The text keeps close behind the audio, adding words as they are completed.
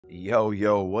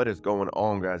Yo, what is going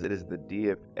on, guys? It is the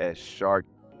DFS Shark.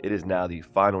 It is now the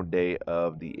final day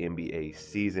of the NBA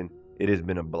season. It has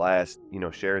been a blast,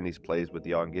 sharing these plays with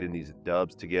y'all and getting these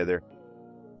dubs together.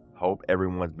 Hope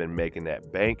everyone's been making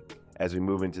that bank as we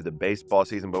move into the baseball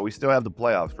season, but we still have the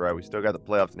playoffs, right? We still got the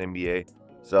playoffs in NBA.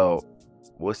 So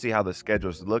we'll see how the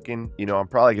schedule's looking. I'm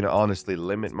probably going to honestly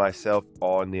limit myself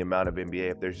on the amount of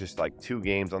NBA. If there's just like 2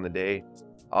 games on the day,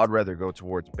 I'd rather go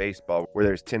towards baseball where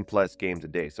there's 10 plus games a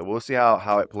day. So we'll see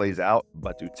how it plays out.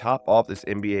 But to top off this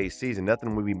NBA season,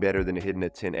 nothing would be better than hitting a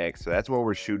 10x. So that's what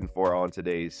we're shooting for on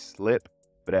today's slip.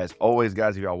 But as always,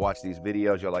 guys, if y'all watch these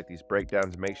videos, y'all like these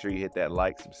breakdowns, make sure you hit that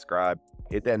like, subscribe,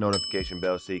 hit that notification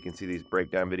bell so you can see these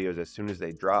breakdown videos as soon as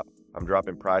they drop. I'm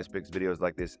dropping Prizepicks videos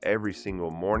like this every single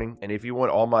morning. And if you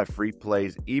want all my free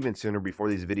plays even sooner before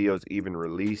these videos even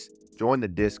release, join the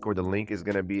Discord. The link is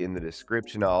going to be in the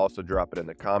description. I'll also drop it in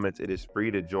the comments. It is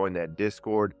free to join that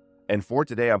Discord. And for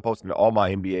today, I'm posting all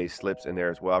my NBA slips in there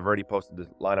as well. I've already posted the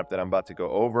lineup that I'm about to go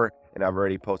over, and I've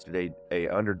already posted a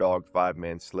underdog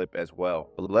 5-man slip as well.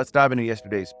 But let's dive into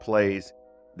yesterday's plays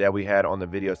that we had on the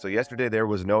video. So yesterday there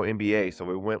was no NBA, so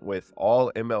we went with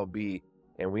all MLB,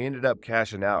 and we ended up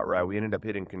cashing out, right? We ended up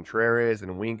hitting Contreras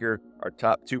and Winker. Our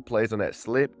top 2 plays on that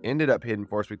slip ended up hitting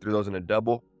for us. We threw those in a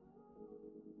double.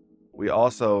 We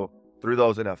also threw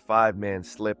those in a 5-man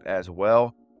slip as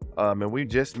well. And we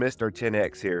just missed our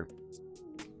 10x here.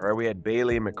 All right, we had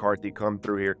Bailey and McCarthy come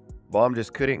through here. Baum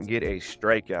just couldn't get a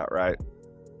strikeout, right?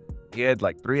 He had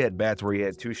like 3 at-bats where he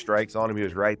had 2 strikes on him. He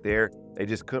was right there. They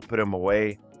just couldn't put him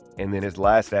away. And then his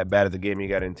last at-bat of the game, he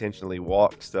got intentionally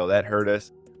walked, so that hurt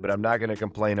us. But I'm not going to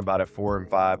complain about a 4 and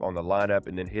 5 on the lineup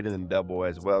and then hitting the double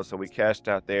as well. So we cashed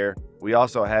out there. We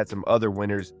also had some other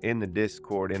winners in the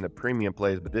Discord in the premium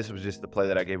plays, but this was just the play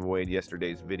that I gave away in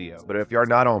yesterday's video. But if you're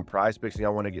not on Prizepicks and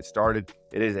y'all want to get started,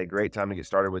 it is a great time to get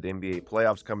started with NBA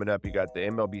playoffs coming up. You got the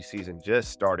MLB season just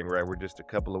starting, right? We're just a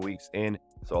couple of weeks in,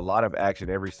 so a lot of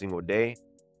action every single day.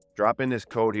 Drop in this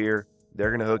code here. They're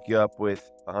going to hook you up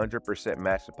with 100%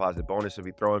 match deposit bonus. If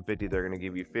you throw in 50, they're going to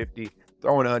give you 50.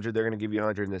 Throw in 100, they're going to give you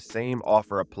 100. And the same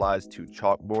offer applies to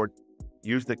CHALKBOARD.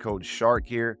 Use the code SHARK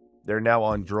here. They're now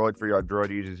on Droid for your Droid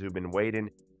users who've been waiting.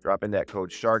 Drop in that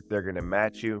code SHARK. They're going to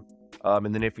match you.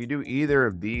 And then if you do either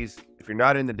of these, if you're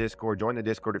not in the Discord, join the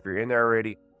Discord. If you're in there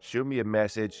already, shoot me a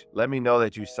message. Let me know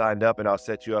that you signed up, and I'll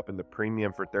set you up in the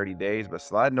premium for 30 days. But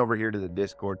sliding over here to the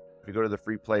Discord, if you go to the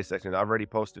free play section, I've already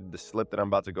posted the slip that I'm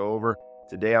about to go over.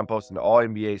 Today, I'm posting all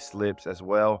NBA slips as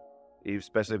well,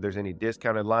 especially if there's any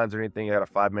discounted lines or anything. I got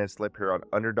a 5-man slip here on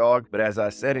Underdog. But as I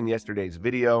said in yesterday's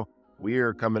video, we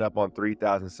are coming up on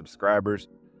 3,000 subscribers.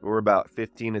 We're about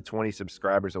 15 to 20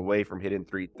 subscribers away from hitting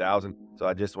 3,000. So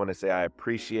I just want to say I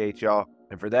appreciate y'all.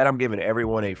 And for that, I'm giving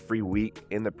everyone a free week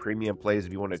in the premium plays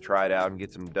if you want to try it out and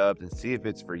get some dubs and see if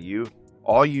it's for you.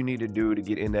 All you need to do to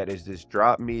get in that is just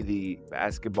drop me the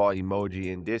basketball emoji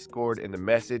in Discord in the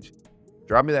message.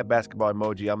 Drop me that basketball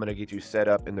emoji. I'm going to get you set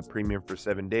up in the premium for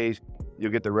 7 days.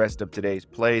 You'll get the rest of today's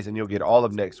plays, and you'll get all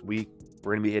of next week.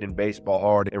 We're going to be hitting baseball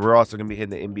hard, and we're also going to be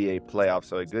hitting the NBA playoffs.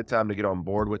 So a good time to get on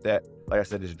board with that. Like I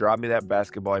said, just drop me that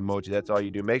basketball emoji. That's all you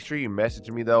do. Make sure you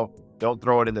message me, though. Don't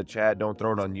throw it in the chat. Don't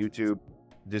throw it on YouTube.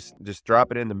 Just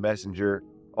drop it in the messenger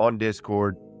on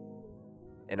Discord,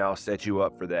 and I'll set you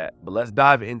up for that. But let's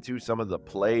dive into some of the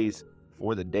plays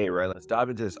for the day, right? Let's dive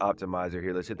into this optimizer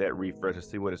here. Let's hit that refresh and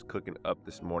see what is cooking up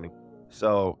this morning.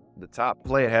 So the top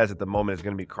play it has at the moment is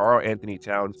going to be Karl Anthony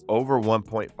Towns over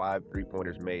 1.5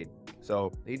 3-pointers made.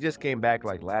 So he just came back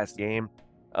like last game.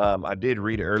 I did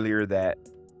read earlier that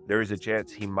there is a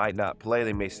chance he might not play.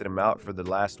 They may sit him out for the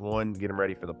last one, get him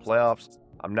ready for the playoffs.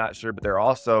 I'm not sure, but they're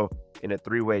also in a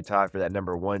 3-way tie for that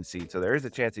number 1 seed. So there is a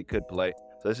chance he could play.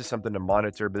 So this is something to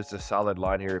monitor, but this is a solid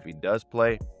line here if he does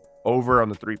play. Over on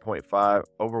the 3.5,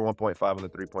 over 1.5 on the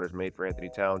 3-pointers made for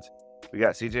Anthony Towns. We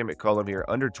got CJ McCollum here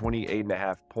under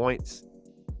 28.5 points.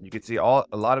 You can see a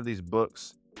lot of these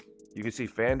books. You can see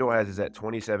FanDuel has this at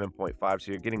 27.5,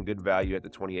 so you're getting good value at the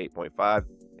 28.5.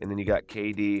 And then you got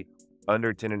KD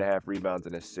under 10.5 rebounds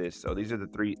and assists. So these are the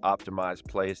 3 optimized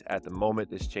plays at the moment.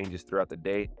 This changes throughout the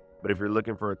day. But if you're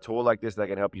looking for a tool like this that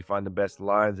can help you find the best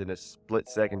lines in a split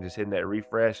second, just hitting that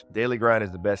refresh, Daily Grind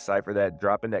is the best site for that.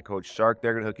 Drop in that code SHARK.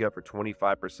 They're going to hook you up for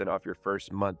 25% off your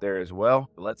first month there as well.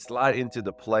 But let's slide into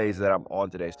the plays that I'm on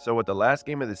today. So with the last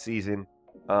game of the season,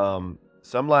 some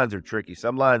lines are tricky.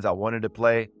 Some lines I wanted to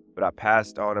play, but I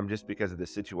passed on them just because of the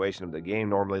situation of the game.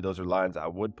 Normally, those are lines I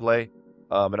would play.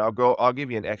 And I'll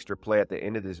give you an extra play at the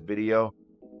end of this video.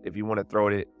 If you want to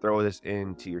throw this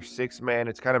into your 6-man,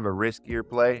 it's kind of a riskier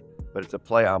play, but it's a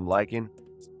play I'm liking.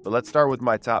 But let's start with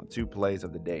my top 2 plays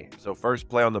of the day. So first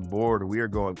play on the board, we are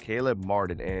going Caleb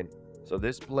Martin. And so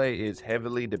this play is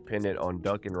heavily dependent on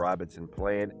Duncan Robinson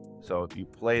playing. So if you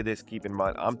play this, keep in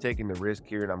mind, I'm taking the risk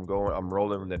here and I'm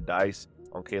rolling the dice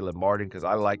on Caleb Martin because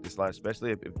I like this line,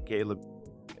 especially if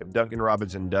Duncan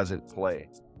Robinson doesn't play.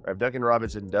 If Duncan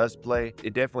Robinson does play,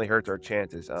 it definitely hurts our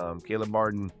chances. Caleb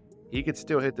Martin, he could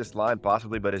still hit this line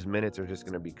possibly, but his minutes are just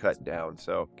going to be cut down.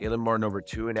 So Caleb Martin over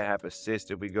 2.5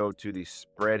 assists. If we go to the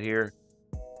spread here,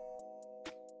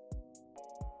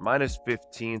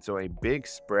 -15, so a big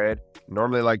spread.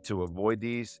 Normally like to avoid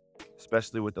these,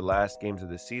 especially with the last games of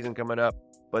the season coming up.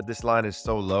 But this line is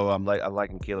so low. I'm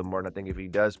liking Caleb Martin. I think if he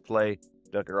does play,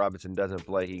 Duncan Robinson doesn't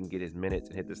play, he can get his minutes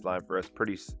and hit this line for us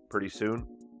pretty soon.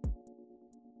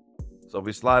 So if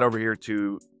we slide over here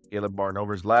to Caleb Martin,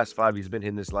 over his last 5, he's been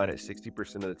hitting this line at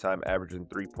 60% of the time, averaging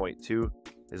 3.2.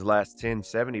 His last 10,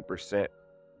 70%.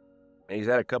 And he's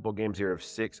had a couple games here of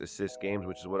 6 assist games,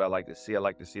 which is what I like to see. I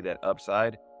like to see that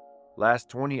upside. Last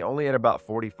 20, only at about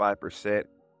 45%.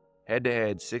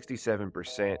 Head-to-head,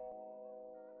 67%.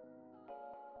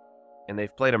 And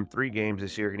they've played him 3 games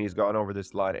this year, and he's gone over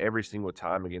this line every single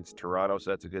time against Toronto, so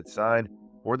that's a good sign.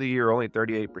 For the year, only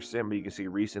 38%, but you can see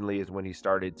recently is when he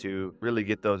started to really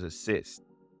get those assists.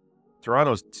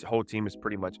 Toronto's whole team is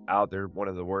pretty much out. They're one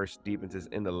of the worst defenses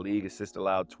in the league. Assist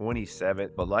allowed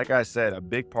 27th. But like I said, a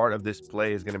big part of this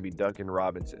play is going to be Duncan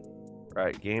Robinson,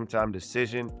 right? Game time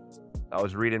decision. I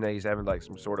was reading that he's having like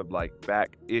some sort of like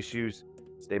back issues.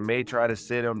 They may try to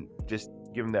sit him, just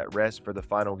give him that rest for the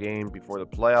final game before the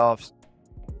playoffs.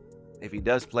 If he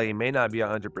does play, he may not be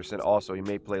 100% also. He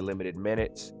may play limited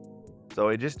minutes. So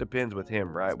it just depends with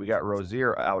him, right? We got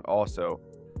Rozier out also.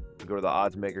 We go to the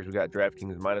odds makers. We got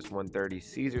DraftKings -130,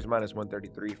 Caesars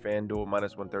 -133, FanDuel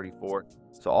 -134.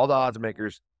 So all the odds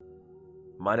makers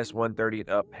 -130 and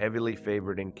up, heavily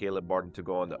favored in Caleb Martin to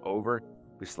go on the over.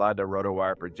 We slide to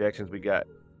RotoWire projections. We got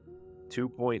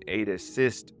 2.8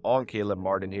 assists on Caleb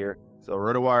Martin here. So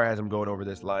RotoWire has him going over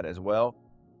this line as well.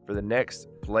 For the next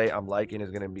play I'm liking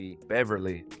is going to be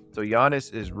Beverly. So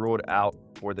Giannis is ruled out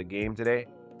for the game today.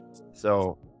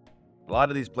 So a lot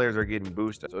of these players are getting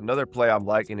boosted. So another play I'm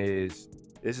liking is,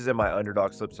 this is in my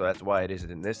underdog slip, so that's why it isn't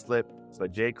in this slip.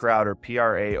 But Jay Crowder,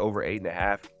 PRA over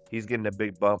 8.5. He's getting a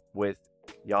big bump with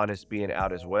Giannis being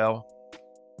out as well.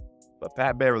 But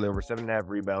Pat Beverly over 7.5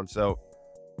 rebounds. So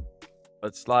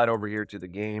let's slide over here to the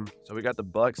game. So we got the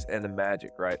Bucks and the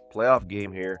Magic, right? Playoff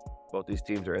game here. Both these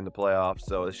teams are in the playoffs,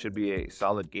 so this should be a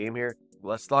solid game here.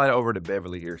 Let's slide over to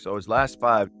Beverly here. So his last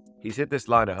 5, he's hit this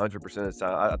line 100% of the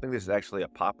time. I think this is actually a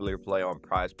popular play on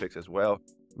Prizepicks as well.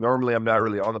 Normally, I'm not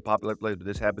really on the popular plays, but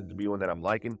this happens to be one that I'm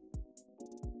liking.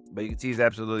 But you can see he's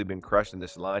absolutely been crushing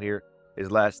this line here. His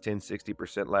last 10,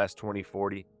 60%, last 20,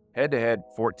 40. Head-to-head,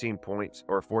 14 points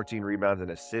or 14 rebounds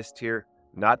and assists here.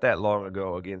 Not that long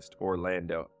ago against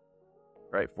Orlando,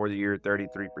 right? For the year,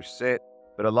 33%.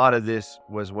 But a lot of this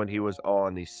was when he was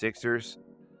on the Sixers.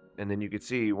 And then you could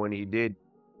see when he did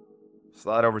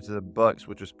slide over to the Bucks,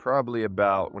 which was probably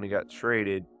about when he got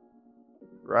traded,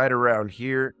 right around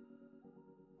here.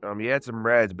 He had some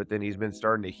reds, but then he's been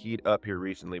starting to heat up here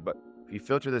recently. But if you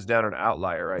filter this down an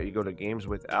outlier, right, you go to games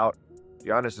without,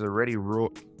 Giannis is already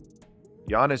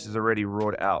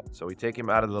ruled out. So we take him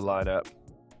out of the lineup.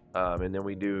 And then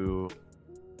we do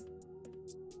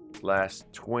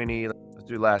last 20. Let's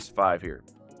do last 5 here.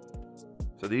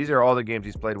 So these are all the games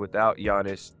he's played without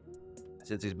Giannis.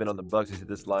 Since he's been on the Bucks, he's hit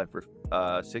this line for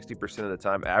 60% of the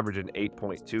time, averaging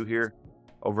 8.2 here.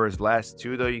 Over his last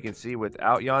 2, though, you can see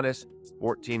without Giannis,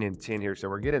 14 and 10 here. So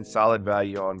we're getting solid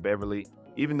value on Beverly,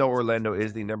 even though Orlando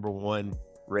is the #1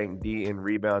 ranked D in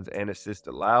rebounds and assists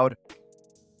allowed.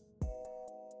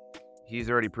 He's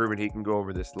already proven he can go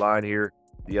over this line here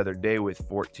the other day with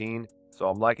 14. So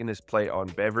I'm liking this play on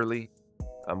Beverly.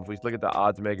 If we look at the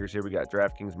odds makers here, we got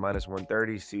DraftKings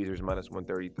 -130, Caesars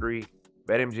 -133,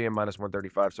 BetMGM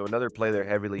 -135. So another play they're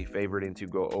heavily favored in to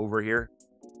go over here.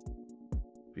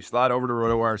 If you slide over to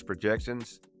RotoWire's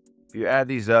projections, if you add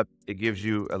these up, it gives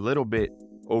you a little bit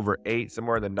over 8,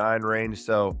 somewhere in the 9 range.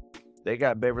 So they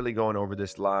got Beverly going over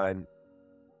this line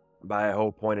by a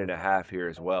whole 1.5 here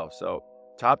as well. So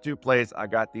top 2 plays, I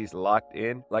got these locked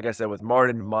in. Like I said, with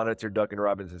Martin, monitor Duncan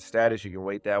Robinson's status. You can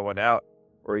wait that one out,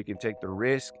 or you can take the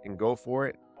risk and go for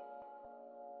it.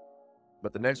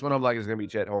 But the next one I'm liking is going to be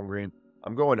Chet Holmgren.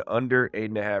 I'm going under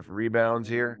 8.5 rebounds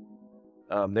here.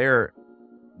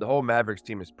 The whole Mavericks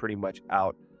team is pretty much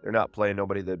out. They're not playing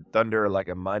nobody. The Thunder are like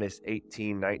a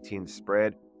 -18, 19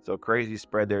 spread. So crazy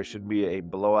spread there. Should be a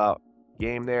blowout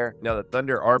game there. Now the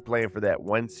Thunder are playing for that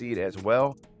 1 seed as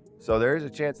well. So there is a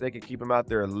chance they could keep them out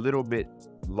there a little bit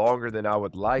longer than I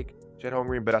would like. Chet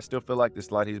Holmgren, but I still feel like this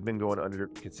line, he's been going under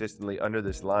consistently under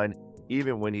this line,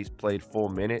 even when he's played full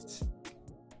minutes.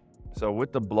 So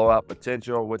with the blowout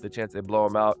potential, with the chance they blow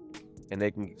him out and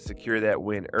they can secure that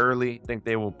win early, I think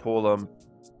they will pull him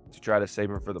to try to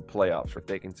save him for the playoffs, or if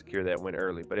they can secure that win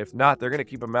early. But if not, they're going to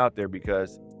keep him out there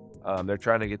because they're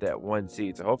trying to get that 1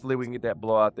 seed. So hopefully we can get that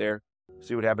blowout there,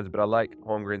 see what happens. But I like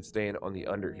Holmgren staying on the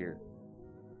under here.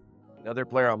 Another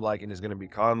player I'm liking is going to be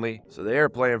Conley. So they are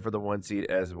playing for the 1 seed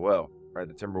as well, right?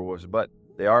 The Timberwolves, but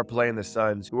they are playing the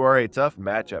Suns, who are a tough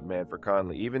matchup, man, for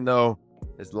Conley. Even though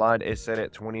his line is set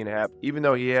at 20.5, even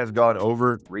though he has gone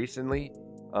over recently,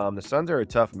 the Suns are a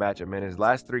tough matchup, man. His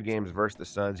last 3 games versus the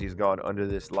Suns, he's gone under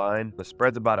this line. The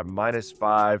spread's about a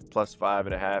 -5,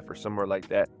 +5.5, or somewhere like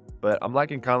that. But I'm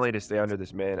liking Conley to stay under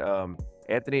this, man.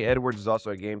 Anthony Edwards is also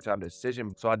a game-time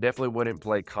decision, so I definitely wouldn't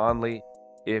play Conley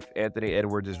if Anthony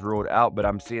Edwards is ruled out, but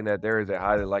I'm seeing that there is a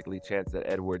highly likely chance that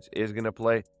Edwards is going to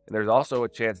play, and there's also a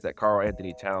chance that Karl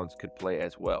Anthony Towns could play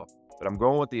as well. But I'm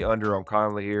going with the under on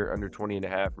Conley here, under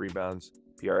 20.5 rebounds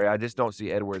PRA. I just don't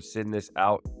see Edwards sitting this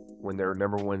out when their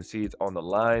 #1 seeds on the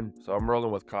line, so I'm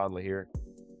rolling with Conley here.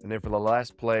 And then for the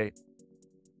last play,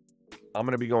 I'm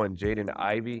going to be going Jaden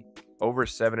Ivey, over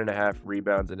 7.5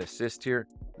 rebounds and assists here.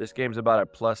 This game's about a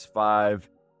 +5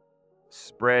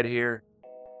 spread here.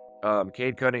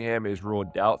 Cade Cunningham is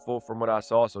ruled doubtful from what I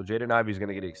saw, so Jaden Ivey is going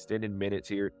to get extended minutes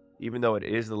here, even though it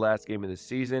is the last game of the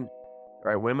season. All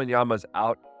right, Wembanyama's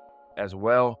out as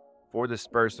well for the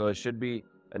Spurs, so it should be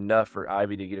enough for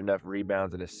Ivey to get enough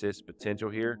rebounds and assist potential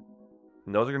here.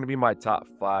 And those are going to be my top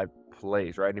 5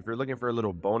 plays, right? And if you're looking for a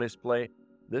little bonus play,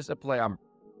 this is a play I'm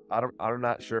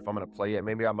not sure if I'm going to play yet.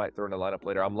 Maybe I might throw in a lineup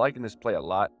later. I'm liking this play a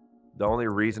lot. The only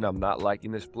reason I'm not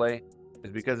liking this play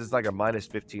is because it's like a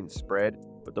 -15 spread.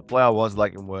 But the play I was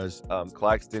liking was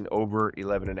Claxton over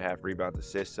 11.5 rebounds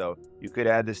assists. So you could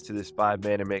add this to this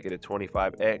 5-man and make it a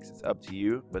 25x. It's up to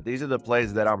you. But these are the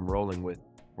plays that I'm rolling with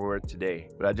for today.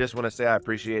 But I just want to say I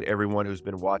appreciate everyone who's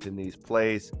been watching these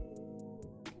plays,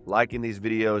 liking these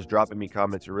videos, dropping me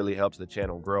comments. It really helps the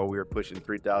channel grow. We are pushing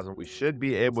 3,000. We should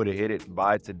be able to hit it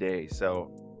by today.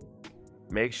 So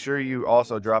make sure you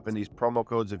also drop in these promo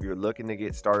codes if you're looking to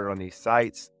get started on these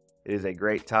sites. It is a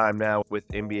great time now with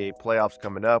NBA playoffs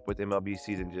coming up, with MLB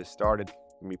season just started.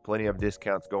 There's going to be plenty of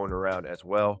discounts going around as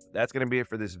well. That's going to be it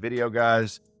for this video,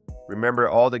 guys. Remember,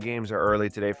 all the games are early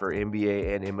today for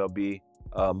NBA and MLB.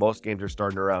 Most games are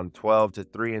starting around 12 to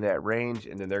 3 in that range,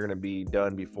 and then they're going to be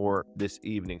done before this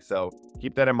evening. So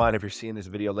keep that in mind if you're seeing this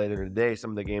video later today. Some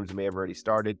of the games may have already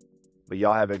started, but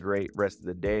y'all have a great rest of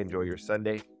the day. Enjoy your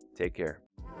Sunday. Take care.